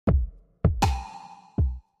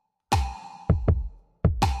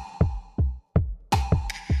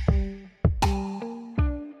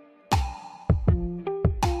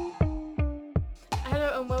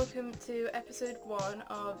welcome to episode 1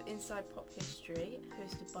 of Inside Pop History,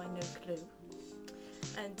 hosted by No Clue.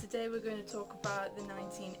 And today we're going to talk about the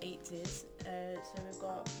 1980s. So we've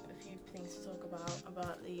got a few things to talk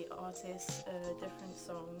about the artists, different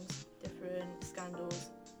songs, different scandals,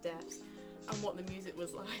 deaths, and what the music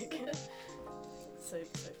was like. so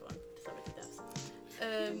fun, celebrity deaths.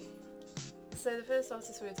 So the first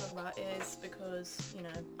artist we're going to talk about is, because, you know,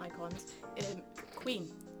 icons, Queen.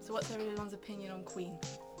 So what's everyone's opinion on Queen?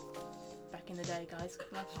 Back in the day, guys.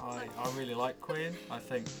 I really like Queen. I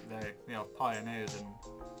think they're pioneers and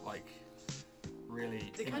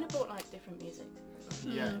really. They kind of brought different music.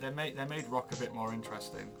 Yeah, they made rock a bit more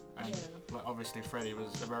interesting, and obviously Freddie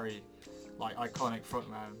was a very iconic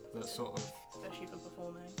frontman that sort of. Especially for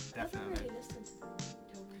performing. Definitely. I haven't really listened to them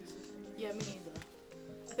until recently. Yeah, me neither.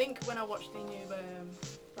 I think when I watched the new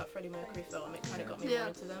that Freddie Mercury film, it kind of got me more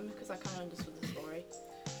into them because I kind of understood the story.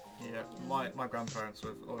 Yeah, my grandparents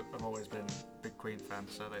have always been big Queen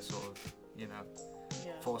fans, so they sort of,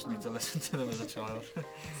 forced me to listen to them as a child.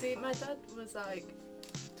 See, my dad was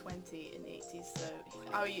 20 in the 80s, so...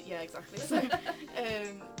 Oh, yeah, exactly. So,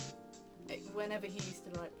 whenever he used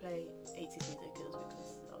to play 80s music, it was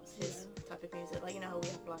because that was his type of music. You know how we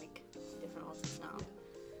have different artists now?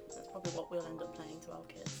 That's probably what we'll end up playing to our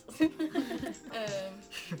kids.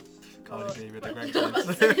 Cardi B with the Great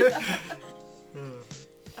Kids.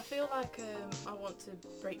 I feel like I Want to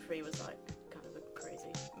Break Free was kind of a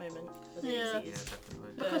crazy moment for the 80s. Yeah,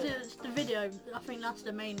 definitely. Because it's the video, I think that's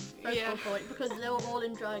the main focal point, because they were all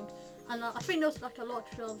in drag, and I think there was a lot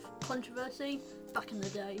of controversy back in the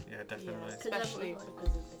day. Yeah, definitely. Yeah, especially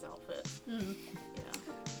because of his outfits. Mm. Yeah.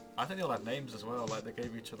 I think they all had names as well, they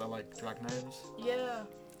gave each other drag names. Yeah.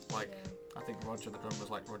 I think Roger the drummer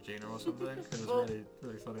was Regina or something. It was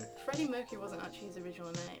really funny. Freddie Mercury wasn't actually his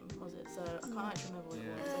original name, was it? So I can't actually remember what it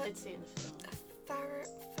was. I did see it in the film.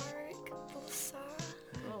 Farrokh Bulsara.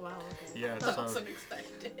 Oh wow, okay. Yeah, That's so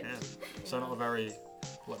unexpected. yeah, so not a very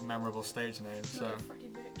memorable stage name. So Freddie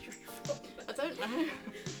Mercury. I don't know.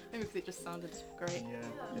 Maybe because it just sounded great.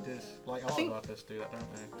 yeah, it is. A lot of artists do that,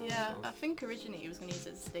 don't they? Yeah, So. I think originally he was going to use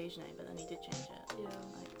it as a stage name, but then he did change it.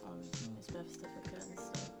 Yeah. On his birth certificate and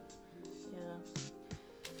stuff.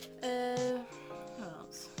 Yeah. What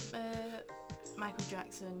else? Michael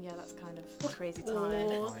Jackson. Yeah, that's kind of a crazy time.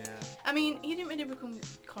 Oh yeah. I mean, he didn't really become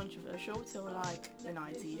controversial till the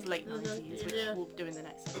 90s, late 90s, which we'll do in the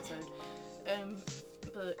next episode.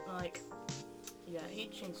 But he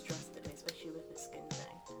changed drastically, especially with the skin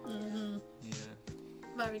thing. Mm-hmm. Yeah.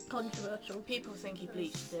 Very controversial. People think he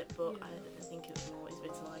bleached it, but I think it was more his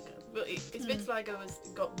vitiligo. But his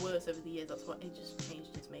vitiligo got worse over the years. That's why he just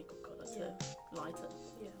changed his makeup colour to lighter.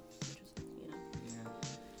 Yeah. Which was,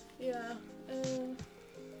 Yeah. Yeah. I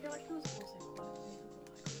feel like he was also quite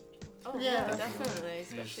Oh Yeah. definitely,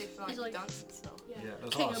 especially for He's like- dance and stuff. Yeah.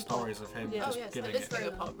 There's a King lot of of pop. stories of him Yeah. just Oh yes, giving this it. King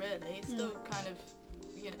of Pop really. It's still kind of,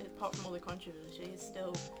 apart from all the controversy, it's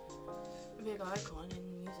still a big icon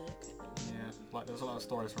in music. Yeah. There's a lot of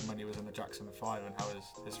stories from when he was in the Jackson 5 and how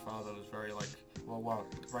his father was very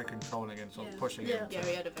very controlling and sort of pushing him. Yeah,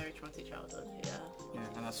 he had a very traumatic childhood. Yeah. Yeah,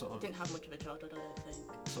 and that sort of Didn't have much of a childhood, I don't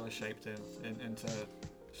think. sort of shaped him into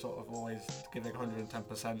sort of always giving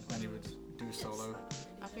 110% when he would do solo.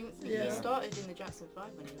 I think Yeah. he started in the Jackson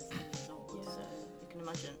 5 when he was 10 years old, so you can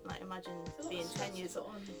imagine being 10 years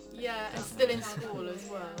old. Yeah, and still in school as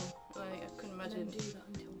well. I couldn't imagine. do that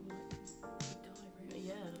until he died, really.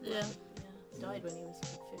 Yeah. He died when he was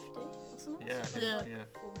 50 or something? Yeah. Yeah. Yeah.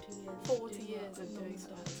 40 years. 40 years of doing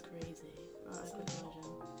stuff. That's crazy. I couldn't imagine.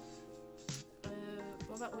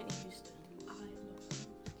 What about Whitney Houston? I love her.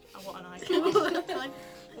 Oh, what an icon. Like,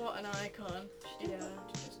 What an icon. she Yeah.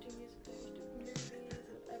 just do music videos, do movies,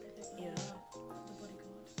 everything. Yeah. The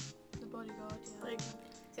Bodyguard. The Bodyguard, yeah. Like,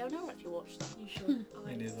 See, I've never actually watched that. you should.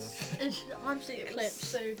 Me neither. I've seen clips.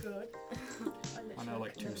 So good. I know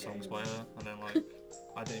 2 songs by her, and then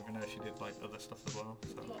I didn't even know she did other stuff as well.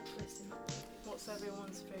 So. Plot twist in that. What's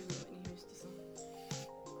everyone's favourite Whitney Houston song?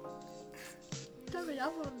 Don't really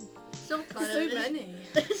have one. So many.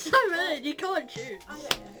 so many. You can't choose. I don't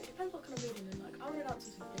know. It depends what kind of mood I'm in. I really like to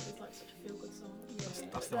think it's such a feel-good song.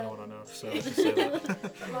 That's the only one I know, so I can say that.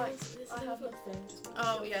 But I have nothing.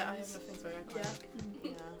 Oh yeah, I have nothing very iconic. Yeah.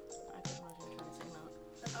 Yeah, I can imagine trying to sing that.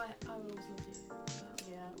 And I will always love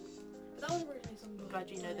you. Yeah. But that was a really nice song. I'm glad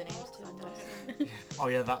you know the names to that. Artist. Oh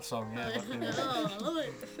yeah, that song. Yeah. Oh, I love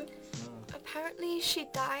it. Apparently she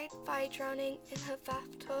died by drowning in her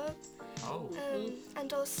bathtub, Oh.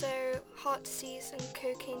 and also heart disease and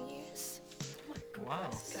cocaine use. Wow.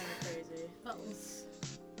 Kind of crazy. That was.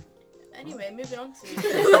 Anyway, moving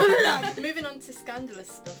on to scandalous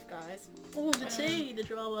stuff, guys. Oh, the tea, the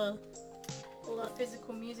drama. All that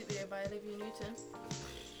physical music video by Olivia Newton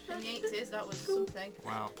in the 80s. That was something.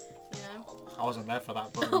 Wow. You know. I wasn't there for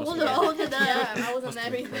that, but I wasn't there. Yeah, I wasn't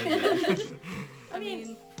there either. I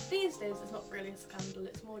mean, these days it's not really a scandal.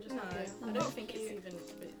 It's more just No, like I don't think it's even.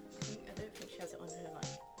 I don't think she has it on her like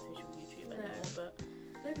official YouTube anymore. But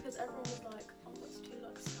no, because everyone was like, "Oh, that's too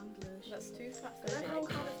like scandalous." that's too fat And for everyone it.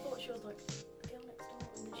 kind of thought she was like girl next door,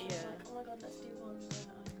 and then she was Yeah. like, "Oh my god, let's do one."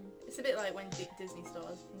 It's a bit like when Disney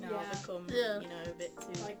stars now Yeah. become, Yeah. you know, a bit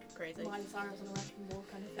too Like crazy. Miley Cyrus on a wrecking ball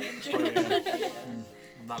kind of thing. Oh, yeah.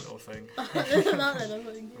 That little thing. That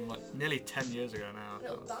little thing. From, like nearly 10 years ago now. And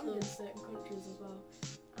it'll That was- ban in certain countries as well,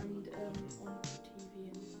 and on TV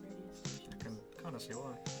and radio I stations. can kind of see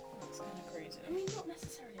why. That's kind of crazy. I mean, not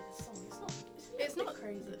necessarily the song. It's not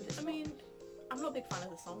crazy. But it's I mean, I'm not a big fan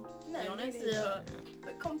of the song, to No, be honest. me neither. But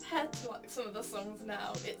but compared to like some of the songs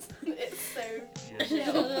now, it's so.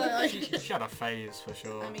 Yeah. She had a phase for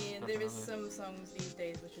sure. I mean, there is definitely. some songs these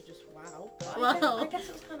days which are just wow. But I guess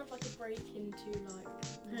it was kind of like a break into like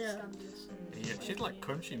Yeah. scandalous. And Yeah, she'd like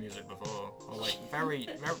country music before, or like very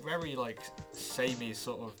like samey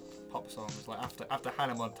sort of pop songs. Like after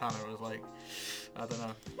Hannah Montana, it was like, I don't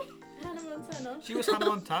know. Hannah Montana. She was Hannah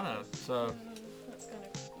Montana, so That's kind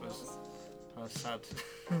of it was sad.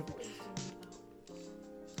 What was the song about?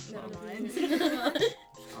 Never mind.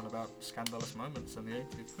 On about scandalous moments in the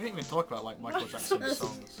 80s. We didn't even talk about like Michael Jackson's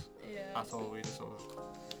songs Yeah. at all. We just sort of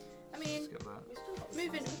I mean, skip that. We still got the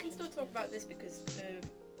moving. songs. We can still talk about this because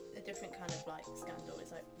a different kind of like scandal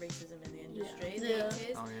is like racism in the industry in the Yeah.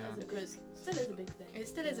 80s. Oh yeah. Because Still is a big thing. it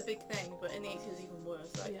still is a big thing, but in the 80s even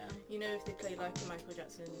worse. Like, Yeah. you know, if they played like a Michael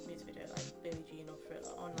Jackson music video like Billie Jean or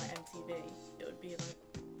Thriller on like MTV, it would be like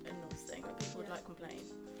a nuts thing. Like people would Yeah. like complain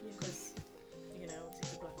Yeah. because, you know, obviously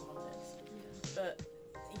it's a black artist. Yeah. But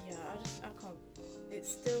yeah, I can't. It's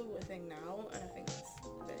still a thing now, and I think that's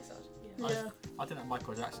really sad. Yeah. I think that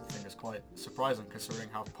Michael Jackson thing is quite surprising considering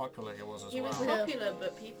how popular he was as He was well. popular,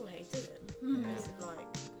 but people hated him Mm. because of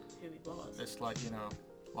like who he was. It's like, you know,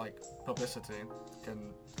 like publicity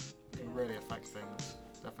can really affect things,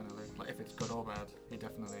 definitely. Like if it's good or bad, he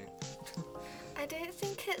definitely. I don't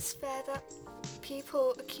think it's fair that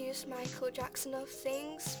people accuse Michael Jackson of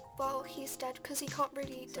things while he's dead because he can't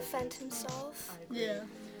really defend himself. I agree. Yeah.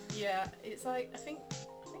 Yeah, it's like I think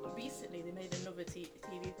recently they made another TV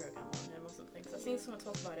program on him or something. So I've seen someone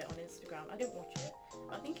talk about it on Instagram. I didn't watch it,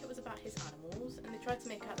 but I think it was about his animals, and they tried to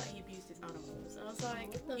make out that he abused his animals. And I was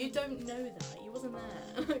like, you don't know that. You wasn't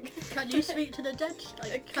there. Can you speak to the dead?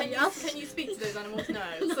 Like, Can you ask? you speak to those animals? No.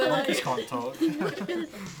 So Monkeys like, can't talk.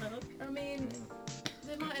 I mean,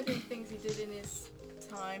 there might have been things he did in his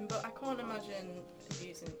time, but I can't imagine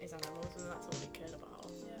abusing his animals, and that's all he cared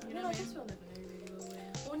about. Yeah. You No, know I what I guess mean? we'll never know really, will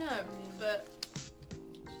we? Well, no, but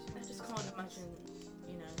I just can't imagine,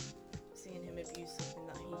 you know, seeing him abuse something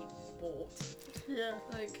that he bought. Yeah.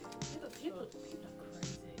 Like, People are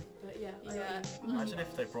crazy. But yeah. I yeah. agree. Imagine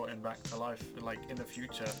if they brought him back to life, like in the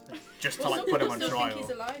future, just to Well, like some put him people on still trial. think he's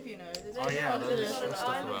alive, you know. They don't Oh, yeah, know. there's They some don't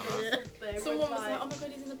stuff know. about that. Yeah. Someone was like, oh my god,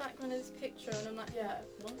 he's in the background of this picture, and I'm like, Yeah.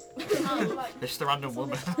 what? Like, It's just a random it's on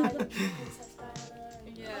woman. this island, Princess Diana,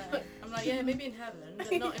 and- Yeah. I'm like, yeah, maybe in heaven,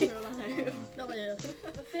 but not in real life. No, yeah.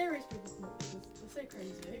 The theories people come up with, they're so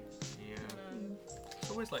crazy. Yeah. Um,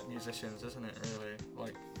 It's always like musicians, isn't it, really?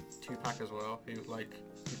 Like Tupac as well, who like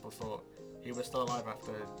people thought he was still alive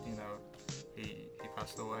after, you know, he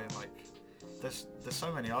passed away, and like there's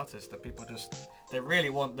so many artists that people just, they really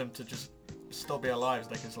want them to just still be alive so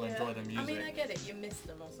they can still enjoy their music. I mean, I get it, you miss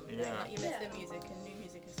them or something, Yeah. like you miss Yeah. their music and new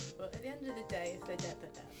music is, but at the end of the day, if they're dead, they're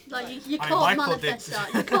dead. Like, you I mean, can't Michael manifest did-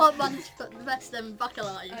 that. You can't manifest them back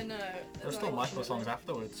alive. I know. There were still Michael songs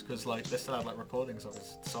afterwards, because like they still had like recordings of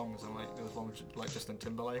his songs, and like there was one with like Justin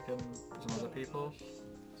Timberlake and some other people.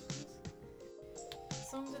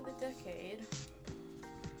 Songs of the decade.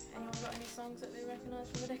 Anyone got any songs that they recognise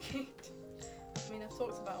from the decade? I mean, I've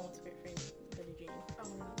talked about I Want to Be Free, Billie Jean. Oh,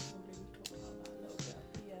 that's something we've talked about that a little bit.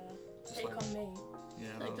 Yeah. Just Take like, on Me. yeah,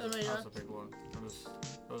 Like, that was a big one. It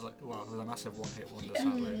was like, well, it was a massive one-hit wonder,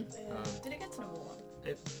 sadly. Did it get to number one?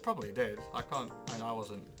 It probably did. I can't. I mean, I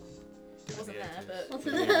wasn't. I wasn't there, but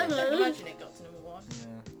Wasn't Yeah. there, I but- can imagine it got to number one.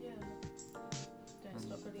 Yeah. Yeah. Don't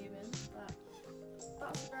Stop Believing.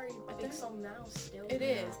 That's a very I big don't- song now still. It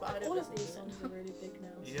is, but I Like, don't all of listen these to it. songs are really big now.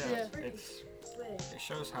 Yeah. Yeah. It's Weird. it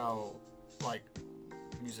shows how like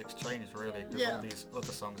music's changed really, because Yeah. all these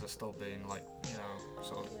other songs are still being like, you know,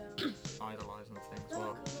 sort of Yeah. idolised and things. No, Well,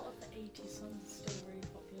 like a lot of the 80s songs are still really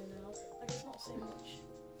popular now. Like it's not so much.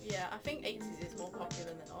 Yeah, I think 80s is more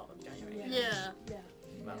popular than Art of January. Yeah. Yeah.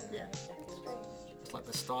 about Yeah. decades. It's like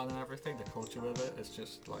the style and everything, the culture with it. It's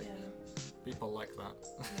just like people like that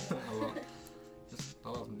a lot. Just a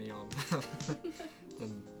lot of neon. And I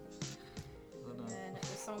don't know. And then the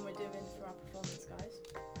song we're doing for our performance, guys.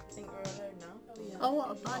 I think we're alone now. Oh yeah. Oh,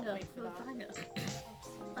 what a Can't banger! wait for What a that. banger. Absolutely.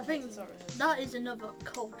 I think Sorry. that is another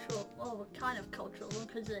cultural, well, kind of cultural one,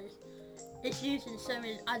 because it's used in so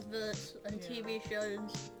many adverts and Yeah. TV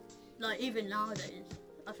shows, like even nowadays.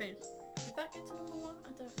 I think. Did that get to number one? I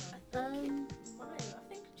don't know. Mine, I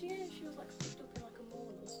think Gia, she was like picked up in like a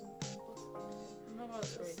mall or something. No,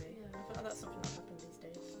 that's crazy. Yeah. I feel like that's something that happens these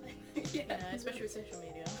days. Yeah. Yeah, especially with social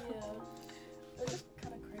media. Yeah. It was just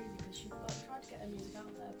kind of crazy because she like tried to get her music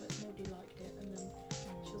out there, but nobody liked it, and then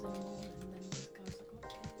she was in a mall, and then this guy was like,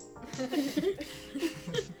 okay.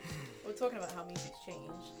 We're talking about how music's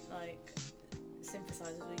changed. Like,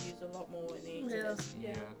 synthesizers were used a lot more in the 80s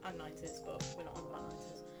Yeah. and 90s, but we're not on about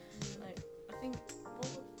 90s. Like, I think,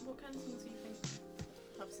 what kind of songs do you think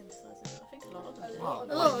have synthesizers? I think a lot of them. A do. lot of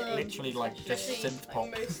Oh, them. literally like just Especially, synth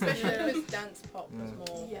pop. Especially Yeah. because dance pop was Yeah.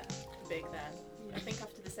 more Yeah. big then. Yeah. I think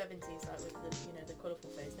after the 70s, like with the, you know, the colourful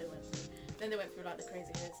phase they went through. Then they went through like the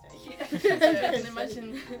crazy hair stage. Yeah. So I can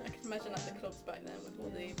imagine like the clubs back then with all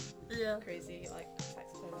the Yeah. crazy like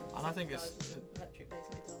saxophone. And I think it's- synthesizers and electric bass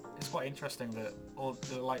and guitar. It's quite interesting that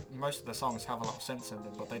like most of the songs have a lot of synths in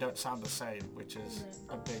them, but they don't sound the same, which is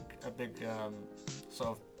a big sort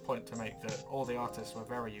of point to make, that all the artists were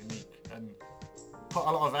very unique and put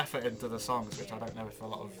a lot of effort into the songs, which I don't know if a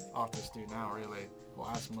lot of artists do now really, or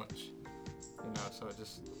as much. You know, so it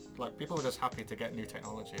just like people were just happy to get new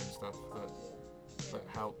technology and stuff that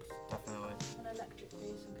helped definitely. An electric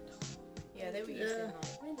bass and guitar. Yeah, they were used in Yeah. like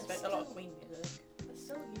I mean, a lot of Queen music. They're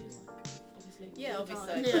still used, like, obviously. Yeah, all the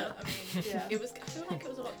obviously. time. Yeah. But, I mean, Yeah. it was. I feel like it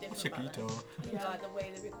was a lot What's different a back then. guitar? Yeah. Like the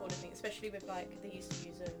way they recorded things, especially with like they used to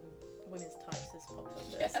use women's tights as pop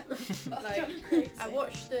filters. Yeah. That's Like, kind of crazy. I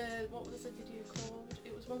watched what was the video called?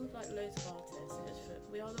 It was one with like loads of artists. It was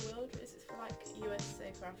for We Are the World. Is it for like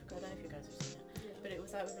USA for Africa? I don't know if you guys have seen it. Yeah. But it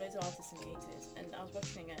was like with loads of artists in the 80s, and I was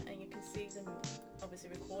watching it, and you can see them obviously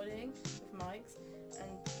recording with mics,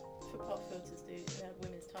 and for pop filters, they have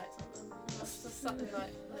women's tights on them. And that's just something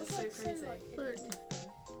like that's so crazy.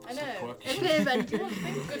 I know. quirky. If they invented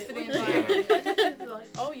Good for the Yeah. environment. like,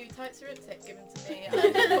 Oh, you tights are a tip given to me. And I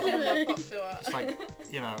put them on my pop filter. It's like,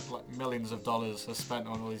 you know, like millions of dollars are spent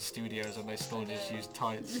on all these studios and they still just use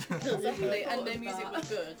tights. Exactly, and their music was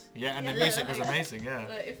good. Yeah, and the Yeah. music was amazing, yeah.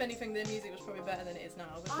 Like, if anything, their music was probably better than it is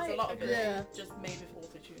now, because I a lot of it agree. Yeah. is just made with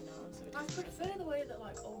autotune now. So it I doesn't prefer the way that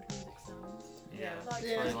like old music sounds. Yeah. Like, Yeah.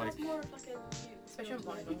 it Very, has more of like a cute especially on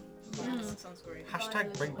feel to it. vinyl. Mm. Vinyl sounds great.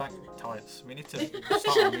 Hashtag bring back tights. We need to start a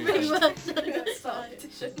Start movement. Start a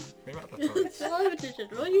petition. Bring back the tights. petition.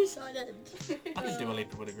 Will you sign it? I think Dua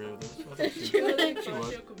Lipa would agree with us. I think Dua Oh, Lipa. she would.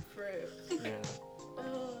 she'll come through. Yeah.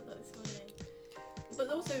 Oh, that's funny. But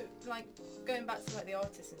also, like, going back to like the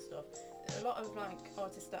artists and stuff, a lot of like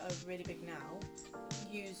artists that are really big now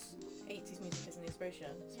use 80s music as an inspiration,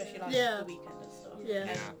 especially like Yeah. The Weeknd and stuff. Yeah. And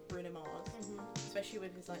Yeah. Bruno Mars, especially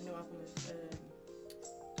with his like new album with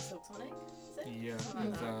Silk Sonic. Is it? Yeah.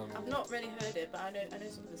 Something like and, that. I've not really heard it, but I know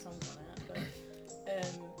some of the songs on it. But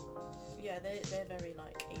yeah, they're very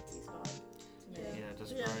like 80s vibe to me. yeah,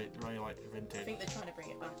 just Yeah. very like I vintage. think they're trying to bring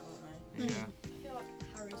it back, aren't they? Yeah. I feel like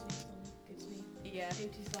Harry's new song gives me Yeah.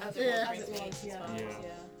 80s vibes. As it Yeah. was, As it brings me was, 80s yeah. vibes, Yeah.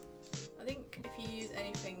 yeah. I think if you use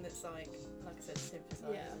anything that's like I said,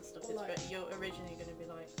 synthesizers Yeah, and stuff, or it's like- you're originally going to be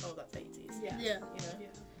like, oh, that's 80s. Yeah. Yeah. You know?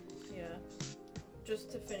 Yeah. Yeah.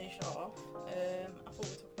 Just to finish off, I thought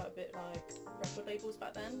we'd talk about a bit like record labels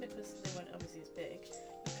back then, because they weren't obviously as big.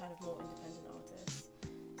 You're kind of more independent artists.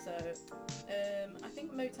 So I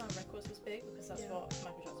think Motown Records was big because that's Yeah. what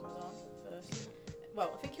Michael Jackson was on first.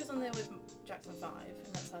 Well, I think he was on there with Jackson 5,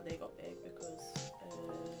 and that's how they got big, because I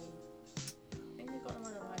think they got them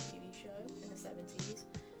on a live TV show in the 70s,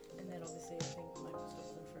 and then obviously I think Michael stuck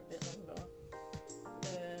with them for a bit longer.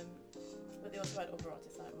 But they also had other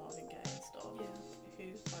artists like Marvin Gaye and stuff, who,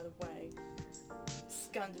 by the way,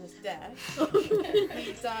 scandalous death.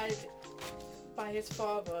 He died by his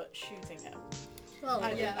father shooting him. Oh,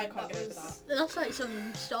 I yeah, can't that get over was- that. that's like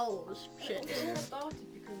some Star Wars shit. It all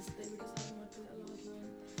started because they were just having like a little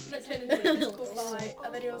argument. It turned into a physical fight,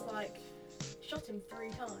 and then he was like, shot him 3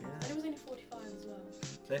 times. Yeah. And he was only 45 as well.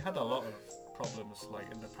 They had a lot of problems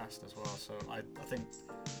like in the past as well, so I think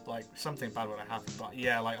like something bad would have happened, but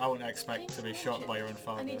yeah, like I wouldn't expect to be shot by your own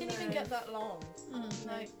father. And he didn't even get that long. Mm.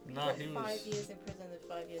 Like, No, what, he 5 was- years in prison and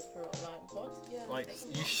 5 years parole. Like, what? Yeah. Like It's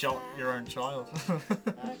you not shot fair. your own child. I don't know. I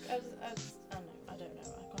can't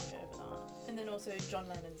get over that. And then also John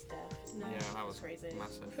Lennon's death. No. Yeah, that was Crazy.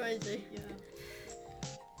 massive. Crazy. Yeah.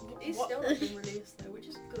 He's What- still not been released though, which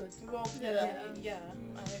is good. Well, Yeah.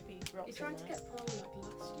 I hope he rocks. He tried to on get pro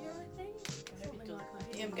like last year, I think. I hope he Something does. like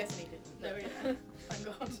that. Yeah, I'm guessing he didn't. No, yeah. Thank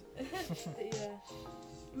God. But yeah.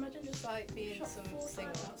 Imagine just like being Shot some 4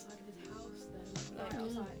 singer. times outside of his house then, like Like,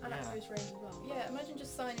 outside, and at Yeah. close range as well. Yeah, imagine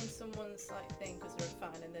just signing someone's like thing because they're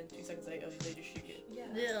a fan, and then 2 seconds later they just shoot you. Yeah.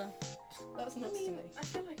 Yeah. That's I nuts to mean, me. I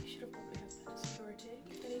feel like he should have probably had better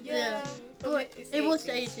security. Yeah. But it's it was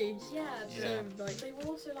the 80s. 80s. Yeah, Yeah. but Like, they were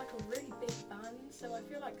also like a really big band, so I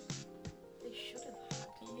feel like they should have had.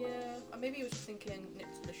 Yeah, or maybe he was just thinking nip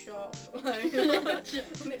to the shop. Like, nip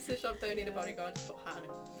to the shop, don't need a bodyguard, just put a hat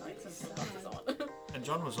and like some sunglasses on. And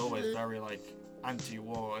John was always Yeah. very like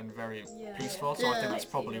anti-war and very Yeah. peaceful, so I think Yeah. that's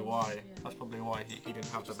probably why. Yeah. That's probably why he didn't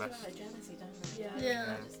have the Just best. out of jealousy, don't they? Yeah.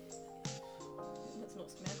 Yeah. That's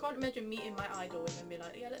nuts to me. I can't imagine meeting my idol and then be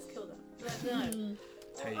like, yeah, let's kill that. Like, no. mm,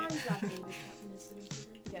 Tate, I'm glad David Chapman is still in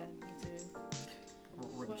prison. Yeah, me too.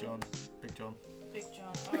 Rick John, Big John, Big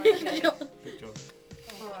John. Alright, yeah. Big John.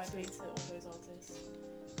 R.I.P. to all those artists.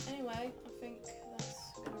 Anyway, I think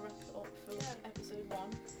that's going to wrap it up for episode 1.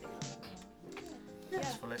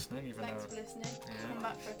 Thanks for listening, even Thanks though. for listening. Yeah. Come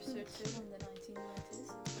back for episode 2 on the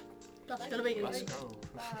 1990s. that's gonna be Let's great. go.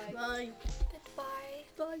 Bye. Bye. Goodbye.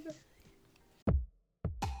 Bye. Bye.